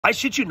I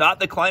shit you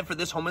not, the client for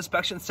this home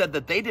inspection said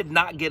that they did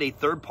not get a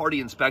third-party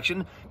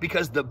inspection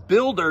because the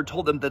builder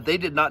told them that they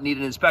did not need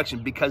an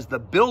inspection because the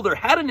builder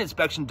had an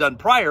inspection done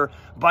prior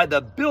by the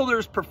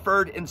builder's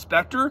preferred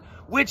inspector,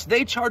 which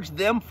they charged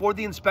them for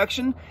the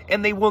inspection,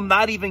 and they will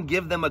not even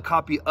give them a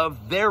copy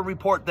of their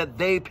report that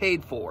they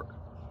paid for.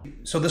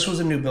 So this was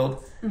a new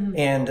build,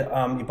 and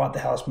you bought the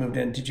house, moved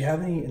in. Did you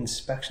have any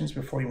inspections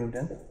before you moved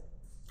in?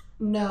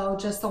 No,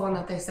 just the one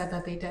that they said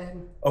that they did.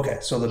 Okay,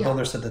 so the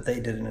builder said that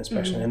they did an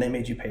inspection and they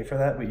made you pay for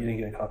that, but you didn't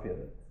get a copy of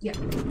it. Yeah.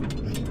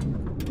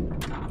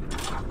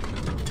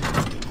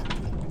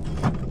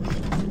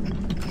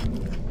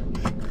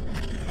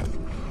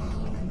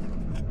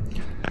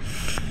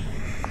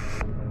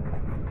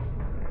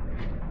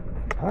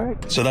 All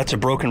right, so that's a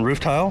broken roof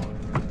tile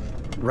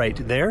right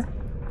there.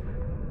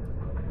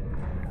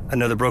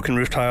 Another broken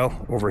roof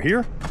tile over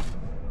here.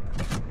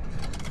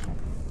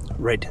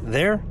 Right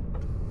there.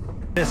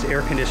 This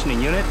air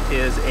conditioning unit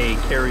is a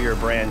Carrier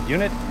brand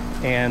unit,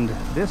 and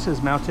this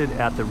is mounted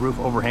at the roof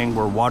overhang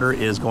where water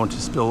is going to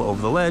spill over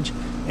the ledge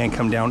and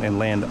come down and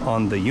land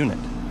on the unit.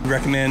 We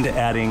recommend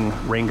adding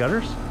rain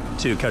gutters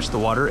to catch the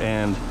water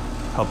and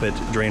help it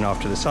drain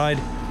off to the side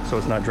so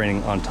it's not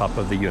draining on top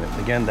of the unit.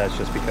 Again, that's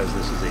just because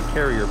this is a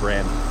Carrier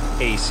brand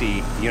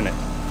AC unit.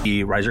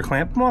 The riser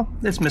clamp, well,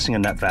 it's missing a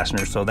nut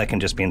fastener, so that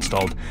can just be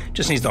installed.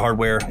 Just needs the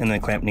hardware, and the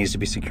clamp needs to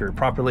be secured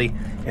properly.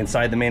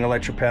 Inside the main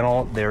electric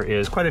panel, there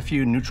is quite a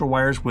few neutral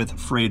wires with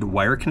frayed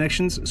wire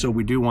connections, so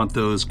we do want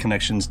those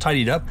connections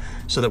tidied up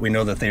so that we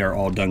know that they are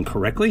all done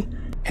correctly.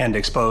 And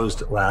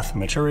exposed lath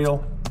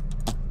material.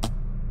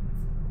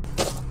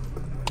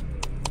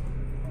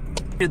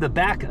 To the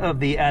back of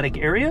the attic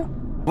area,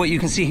 what you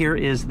can see here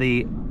is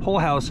the whole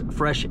house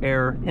fresh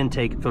air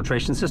intake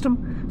filtration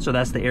system. So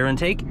that's the air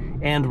intake.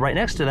 And right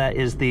next to that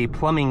is the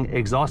plumbing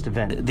exhaust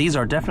vent. These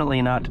are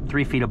definitely not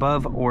 3 feet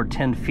above or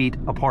 10 feet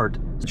apart.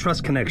 Truss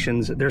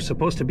connections, there's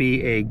supposed to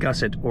be a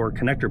gusset or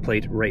connector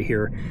plate right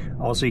here.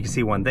 Also, you can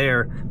see one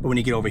there, but when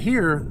you get over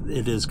here,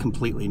 it is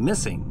completely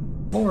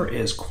missing. The floor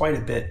is quite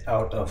a bit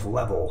out of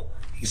level.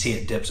 You can see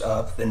it dips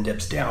up, then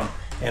dips down.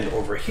 And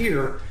over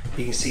here,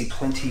 you can see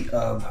plenty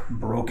of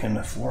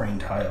broken flooring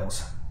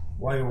tiles.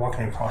 While you're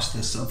walking across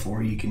this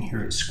subfloor, you can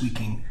hear it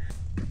squeaking.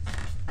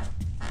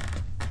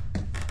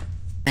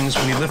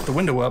 When you lift the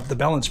window up, the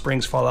balance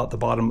springs fall out the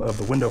bottom of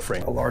the window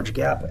frame. A large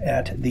gap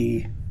at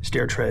the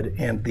stair tread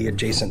and the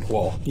adjacent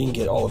wall. You can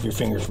get all of your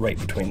fingers right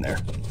between there.